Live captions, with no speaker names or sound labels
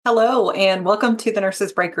Hello, and welcome to the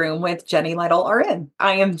Nurses Break Room with Jenny Lytle RN.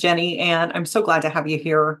 I am Jenny, and I'm so glad to have you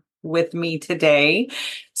here with me today.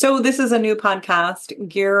 So, this is a new podcast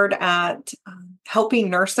geared at helping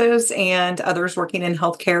nurses and others working in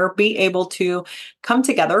healthcare be able to come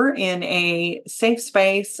together in a safe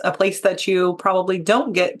space, a place that you probably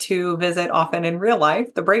don't get to visit often in real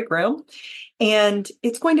life, the break room. And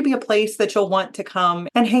it's going to be a place that you'll want to come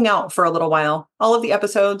and hang out for a little while. All of the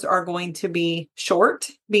episodes are going to be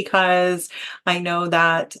short because I know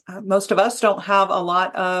that most of us don't have a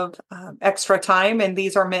lot of extra time, and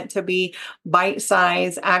these are meant to be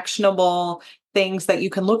bite-sized, actionable things that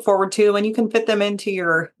you can look forward to and you can fit them into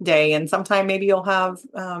your day. And sometime maybe you'll have,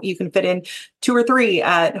 you can fit in two or three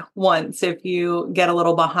at once if you get a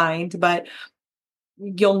little behind. But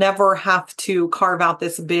you'll never have to carve out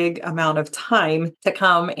this big amount of time to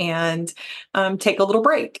come and take a little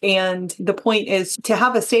break. And the point is to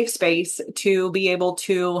have a safe space to be able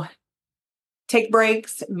to take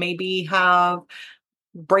breaks, maybe have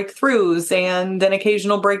breakthroughs and an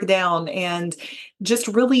occasional breakdown, and just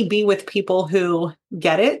really be with people who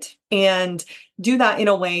get it and do that in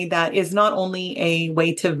a way that is not only a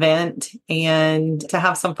way to vent and to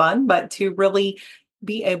have some fun, but to really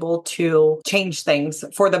be able to change things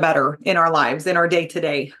for the better in our lives, in our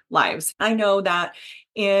day-to-day lives. I know that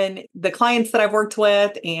in the clients that I've worked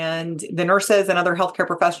with and the nurses and other healthcare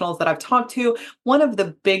professionals that I've talked to, one of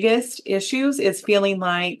the biggest issues is feeling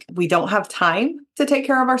like we don't have time to take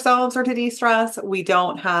care of ourselves or to de-stress. We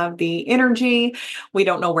don't have the energy. We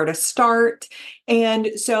don't know where to start. And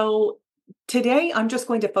so today I'm just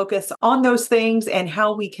going to focus on those things and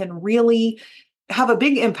how we can really have a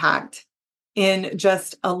big impact in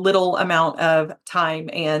just a little amount of time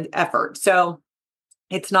and effort. So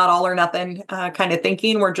it's not all or nothing kind of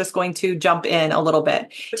thinking. We're just going to jump in a little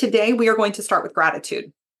bit. Today, we are going to start with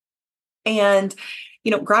gratitude. And,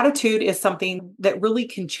 gratitude is something that really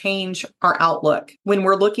can change our outlook when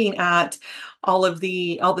we're looking at all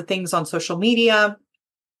the things on social media,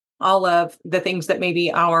 all of the things that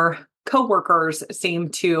maybe our coworkers seem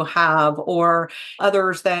to have, or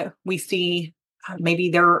others that we see. Maybe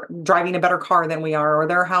they're driving a better car than we are, or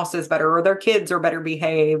their house is better, or their kids are better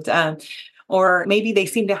behaved. Or maybe they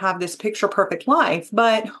seem to have this picture perfect life.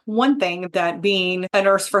 But one thing that being a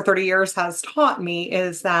nurse for 30 years has taught me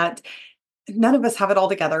is that none of us have it all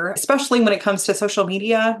together, especially when it comes to social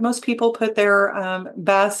media. Most people put their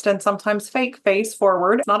best and sometimes fake face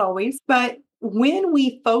forward, not always. But when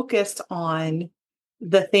we focus on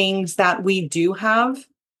the things that we do have,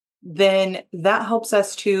 then that helps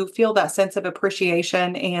us to feel that sense of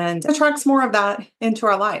appreciation and attracts more of that into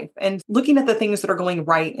our life. And looking at the things that are going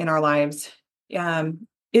right in our lives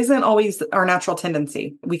isn't always our natural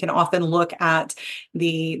tendency. We can often look at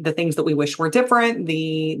the things that we wish were different,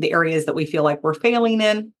 the areas that we feel like we're failing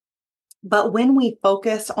in. But when we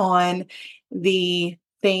focus on the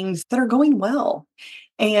things that are going well,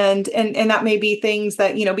 and that may be things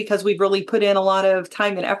that, because we've really put in a lot of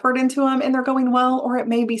time and effort into them and they're going well, or it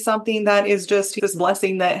may be something that is just this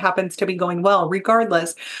blessing that happens to be going well.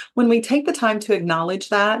 Regardless, when we take the time to acknowledge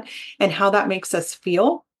that and how that makes us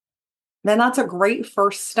feel, then that's a great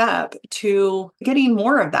first step to getting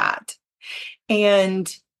more of that.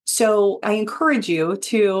 And so I encourage you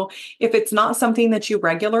to, if it's not something that you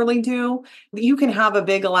regularly do, you can have a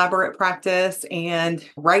big elaborate practice and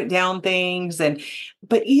write down things.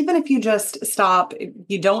 But even if you just stop,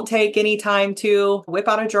 you don't take any time to whip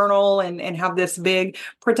out a journal and have this big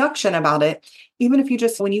production about it. Even if you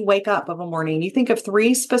just, when you wake up of a morning, you think of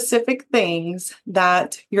three specific things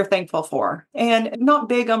that you're thankful for, and not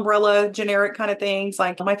big umbrella, generic kind of things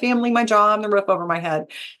like my family, my job, the roof over my head,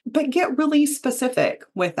 but get really specific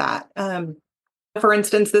with that. For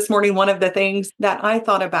instance, this morning, one of the things that I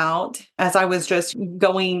thought about as I was just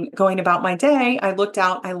going about my day, I looked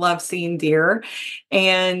out. I love seeing deer,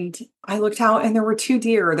 and I looked out, and there were two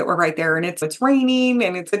deer that were right there. And it's raining,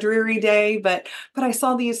 and it's a dreary day, but I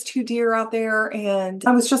saw these two deer out there, and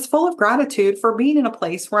I was just full of gratitude for being in a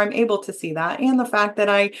place where I'm able to see that, and the fact that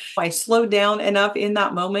I slowed down enough in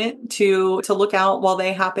that moment to look out while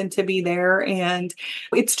they happened to be there. And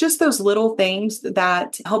it's just those little things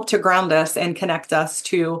that help to ground us and connect us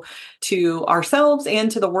to ourselves and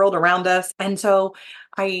to the world around us. And so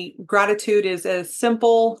gratitude is as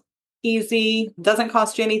simple, easy, doesn't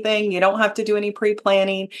cost you anything. You don't have to do any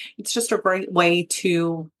pre-planning. It's just a great way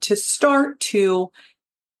to start to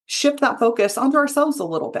shift that focus onto ourselves a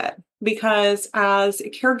little bit, because as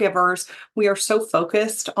caregivers, we are so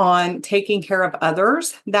focused on taking care of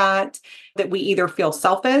others that we either feel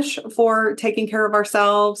selfish for taking care of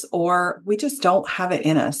ourselves, or we just don't have it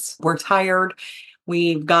in us. We're tired.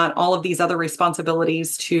 we've got all of these other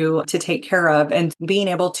responsibilities to take care of, and being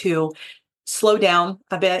able to slow down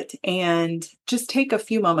a bit and just take a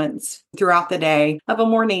few moments throughout the day, of a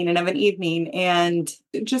morning and of an evening, and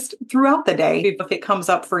just throughout the day, if it comes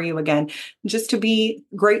up for you again, just to be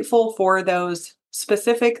grateful for those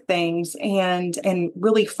specific things, and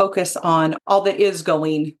really focus on all that is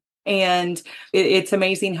going. And it's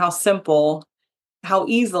amazing how simple, how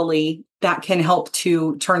easily that can help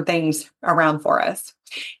to turn things around for us.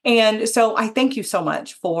 And so I thank you so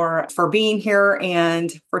much for being here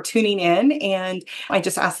and for tuning in. And I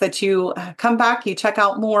just ask that you come back, you check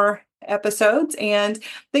out more episodes, and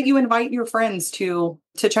that you invite your friends to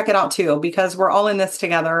check it out too, because we're all in this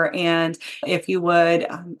together. And if you would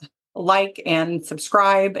like and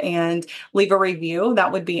subscribe and leave a review,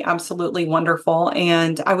 that would be absolutely wonderful.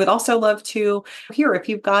 And I would also love to hear if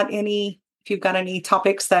you've got any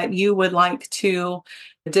topics that you would like to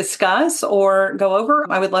discuss or go over.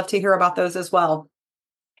 I would love to hear about those as well.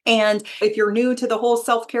 And if you're new to the whole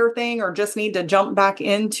self-care thing, or just need to jump back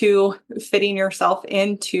into fitting yourself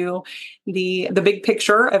into the big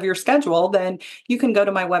picture of your schedule, then you can go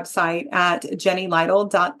to my website at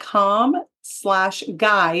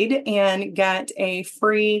jennylytle.com/guide and get a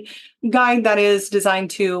free guide that is designed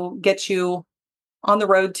to get you on the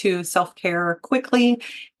road to self-care quickly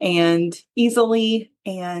and easily,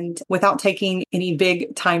 and without taking any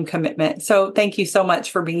big time commitment. So thank you so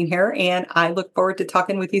much for being here, and I look forward to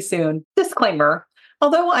talking with you soon. Disclaimer.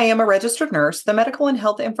 Although I am a registered nurse, the medical and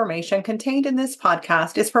health information contained in this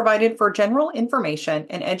podcast is provided for general information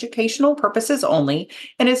and educational purposes only,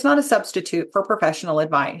 and is not a substitute for professional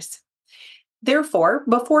advice. Therefore,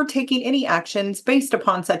 before taking any actions based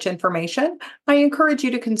upon such information, I encourage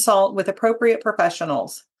you to consult with appropriate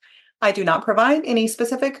professionals. I do not provide any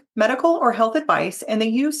specific medical or health advice, and the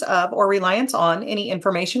use of or reliance on any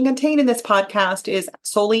information contained in this podcast is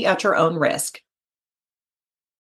solely at your own risk.